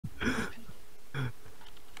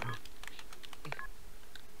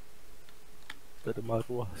Tak ada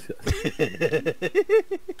maruah siap.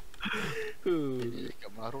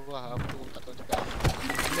 Kat maruah apa tak tahu cakap.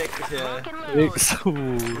 Next ya. Next.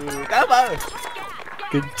 Tak apa.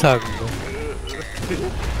 Kencang.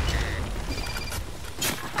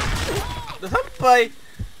 Dah sampai.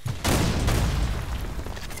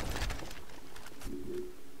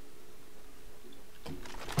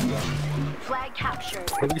 Flag captured.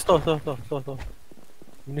 Pergi store.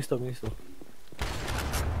 Mini store.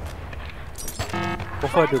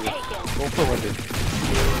 Confirm ada. Confirm ada.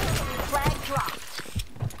 Flag dropped.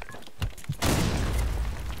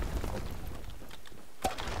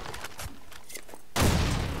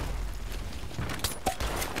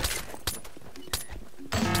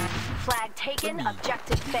 Flag taken.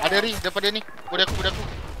 Objective failed. Ada ring daripada ni. Budak aku.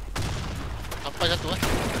 Sampai satu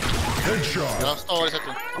Headshot. Dalam store ada satu.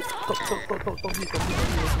 Tok ni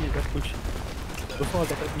dah push. Confirm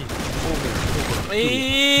dah tadi. Oh.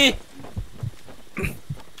 Eh.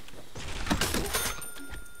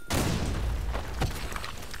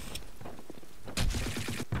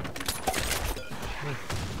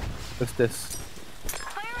 Test.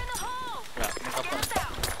 Ya, dapat.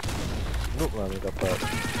 Noob lah dia dapat.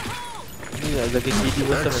 Ni nak jaga KD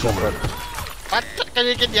macam nak dapat. Patut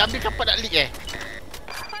kali dia ambil kapal nak leak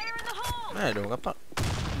Mana ada orang kapak?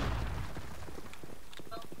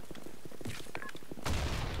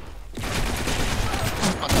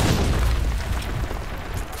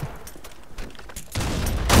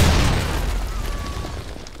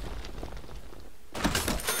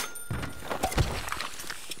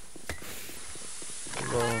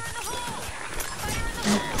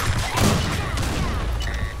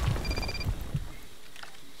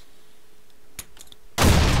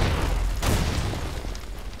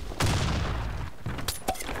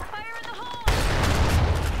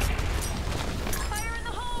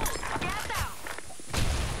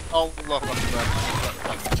 Allah Akbar.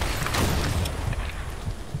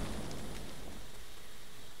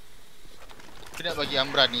 Kita nak bagi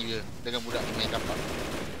Amran ni je dengan budak ni main kapal.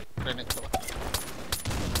 Keren tak apa.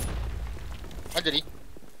 Apa jadi?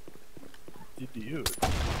 Idiot.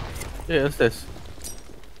 Test.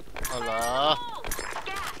 Alah.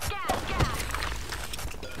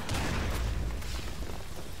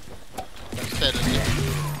 Tak stand lagi.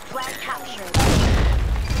 Flag captured.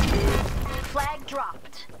 Flag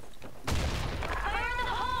dropped.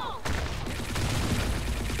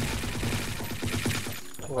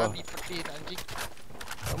 Wah, Babi putih anjing.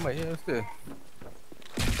 ramai ya Ustaz.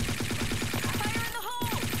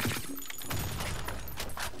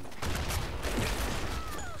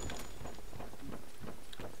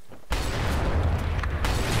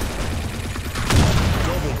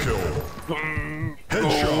 Double kill.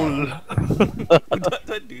 Headshot.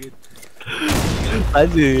 Tak ada.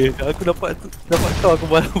 Ada. Aku dapat kau aku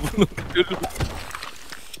baru bunuh dulu.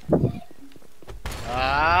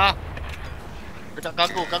 Ah. Kita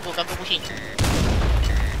ganggu pushing.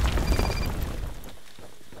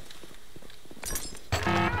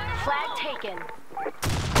 Flag taken.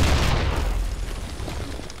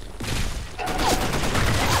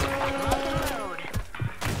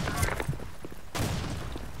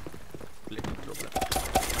 Klik drop lah.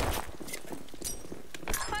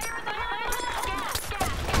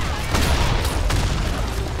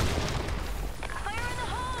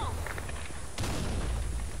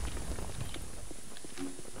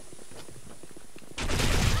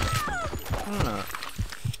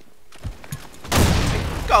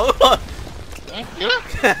 Kau Yalah.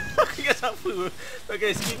 ingat siapa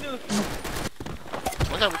pakai skin tu?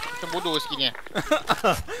 Masa terbodoh skin ni.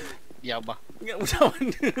 Dia abah. Ingat macam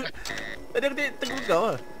mana? Tadi aku tengok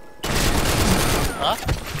kau lah. Ha?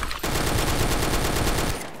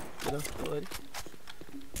 Dalam store ni.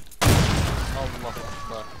 Allah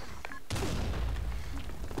Akbar.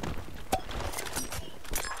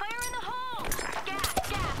 Fire in the hole.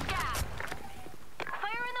 Gas.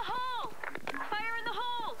 Fire in the hole. Fire in the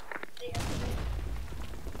hole. Gas.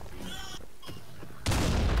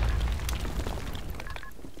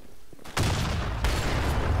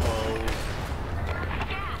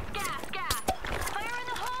 Fire in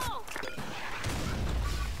the hole.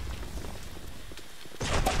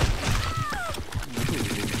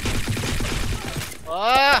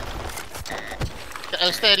 Ah. Kat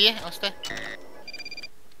Elster dia, Elster.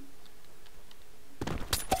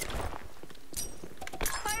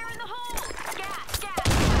 Fire in the hole. Gas.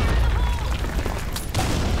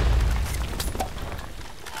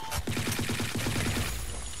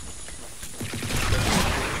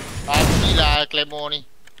 Pastilah Claymore ni.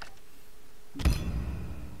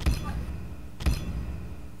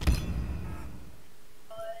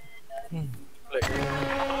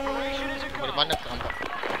 Dari mana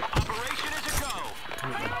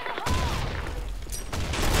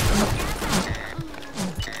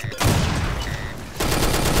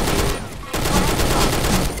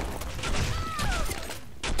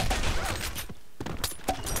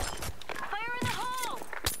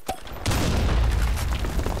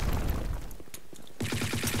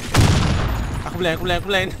blend.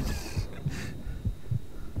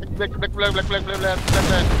 Black.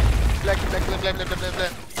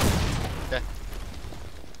 Dah.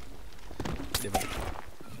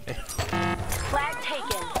 Flag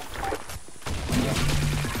taken.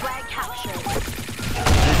 Flag captured.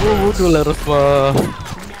 Bodoh lah Rasma.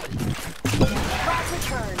 Flag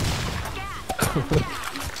returned.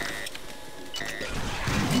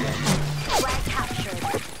 Flag captured.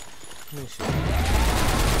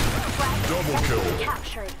 Flag Double kill.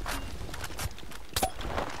 captured.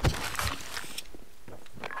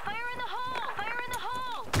 Fire in the hole! Fire in the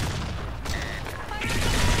hole!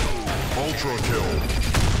 Ultra kill.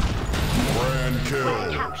 Grand Flag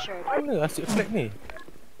kill. captured. Mana asyik flag ni?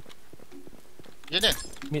 Ya ni.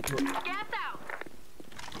 Mid. Gas out.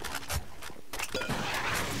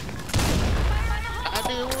 Tak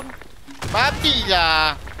ada pun. Babi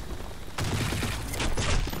lah.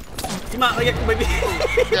 Simak bagi aku baby.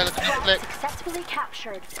 Dia lah kena flag. Successfully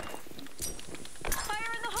captured.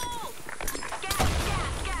 Fire in the hole! Gas.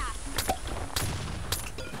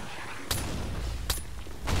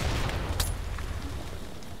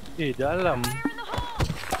 Dalam. Fire in the hole!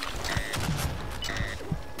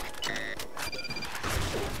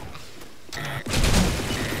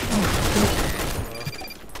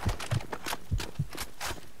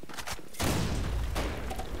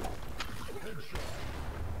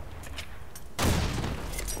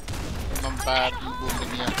 Memang babi bom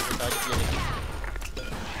ni yang kita saja.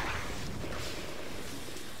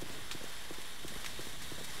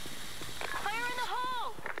 Fire in the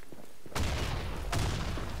hole!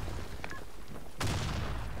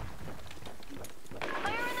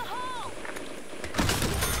 Fire in the hole!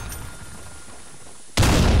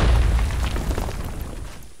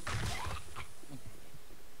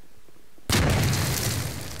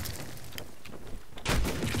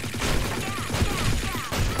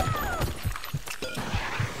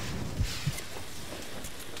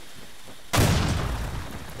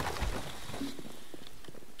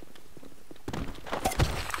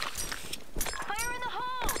 Fire in the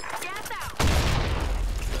hole! Gas out!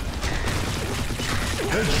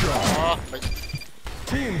 Headshot. Oh, baik.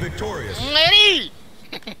 Team victorious. Mary!